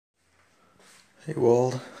Hey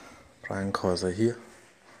world, Brian Koza here,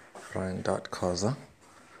 Brian.Koza.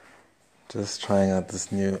 Just trying out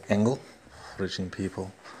this new angle, reaching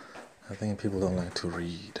people. I think people don't like to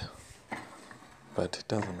read, but it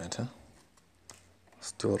doesn't matter.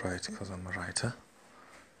 Still write because I'm a writer.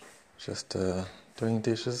 Just doing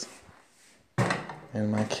dishes in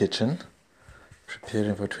my kitchen,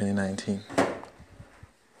 preparing for 2019,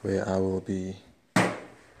 where I will be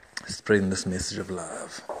spreading this message of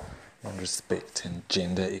love and respect and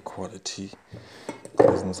gender equality,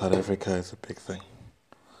 because in South Africa it's a big thing.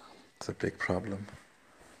 It's a big problem,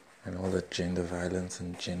 and all that gender violence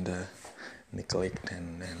and gender neglect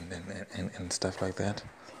and stuff like that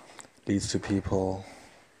leads to people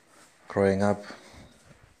growing up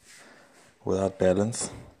without balance,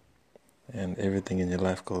 and everything in your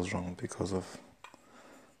life goes wrong because of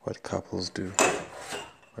what couples do,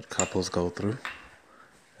 what couples go through,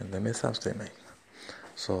 and the mess-ups they make.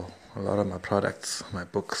 So a lot of my products, my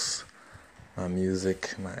books, my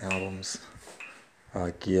music, my albums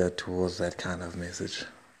are geared towards that kind of message.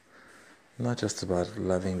 Not just about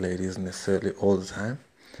loving ladies necessarily all the time,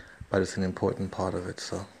 but it's an important part of it,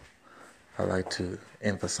 so I like to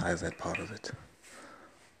emphasize that part of it.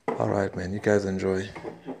 Alright man, you guys enjoy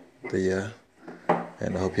the year,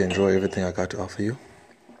 and I hope you enjoy everything I got to offer you.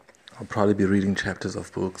 I'll probably be reading chapters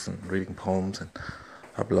of books and reading poems and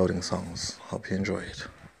uploading songs. Hope you enjoy it.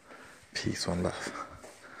 Peace, one love.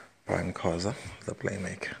 Brian Koza, the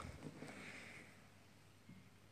Playmaker.